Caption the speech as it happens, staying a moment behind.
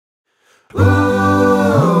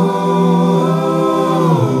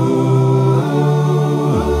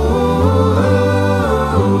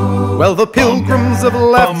Well, the pilgrims have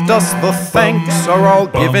left us, the thanks are all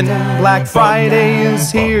given. Black Friday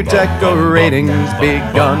is here, decorating's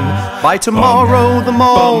begun. By tomorrow the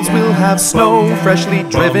malls will have snow freshly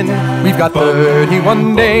driven. We've got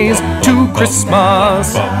 31 days to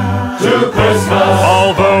Christmas. To Christmas.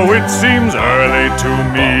 Although it seems early to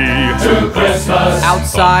me. To Christmas.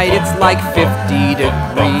 Outside it's like 50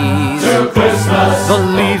 degrees. To Christmas. The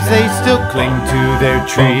leaves, they still cling to their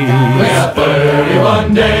trees. We got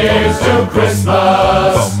 31 days to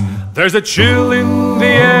Christmas. There's a chill in the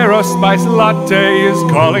air, a spice latte is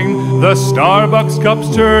calling. The Starbucks cups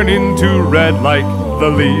turn into red like the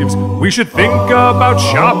leaves. We should think about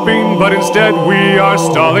shopping, but instead we are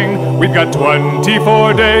stalling. We've got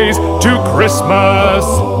 24 days to Christmas.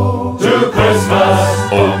 To Christmas.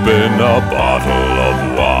 Open a bottle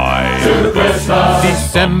of wine. To Christmas.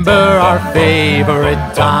 December, our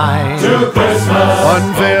favorite time. To Christmas.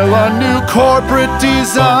 Unveil a new corporate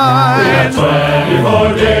design. We got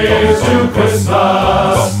 24 days to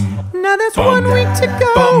Christmas. Now there's 1 week to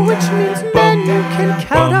go, which means men you can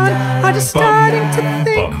count on are just starting to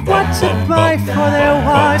think what to buy for their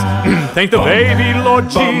wives. Thank the baby Lord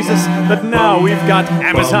Jesus that now we've got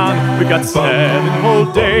Amazon. We've got 7 whole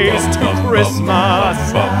days to Christmas.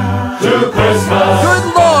 To Christmas. Good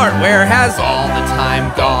Lord, where has all the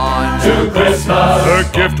time gone? To Christmas. The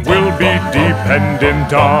gift will be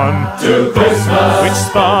dependent on To Christmas. which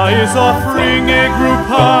spa is offering a We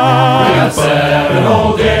Groupon. got 7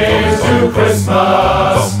 whole days to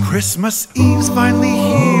Christmas. Christmas Eve's finally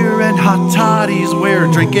here, and hot toddies we're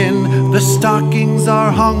drinking. The stockings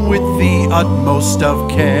are hung with the utmost of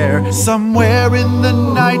care. Somewhere in the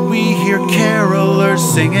night we hear carolers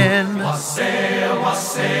singing. Wassail,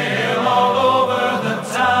 wassail all over the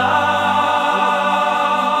town.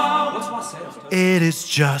 What's wassail? It is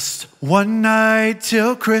just one night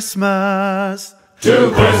till Christmas.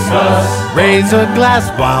 To Christmas. Raise a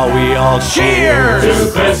glass while we all cheers.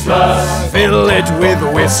 To Christmas. Fill it with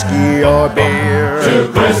whiskey or beer. To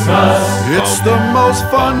Christmas. It's the most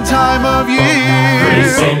fun time of year.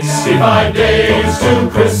 365 days to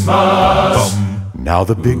Christmas. Now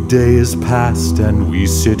the big day is past and we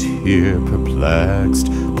sit here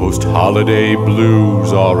perplexed. Post-holiday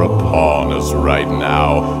blues are upon us right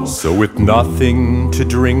now. So with nothing to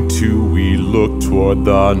drink to, we look toward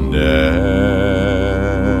the next.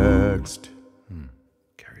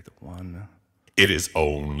 Carry the one. It is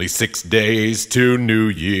only 6 days to New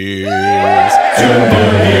Year's.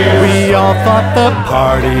 We all thought the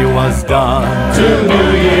party was done. To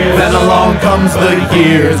New Year's. Then along comes the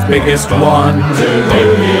year's biggest one. To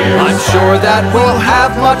New Year's. I'm sure that we'll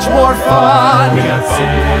have much more fun. We got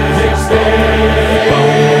 6 days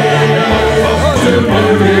to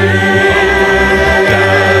New Year's.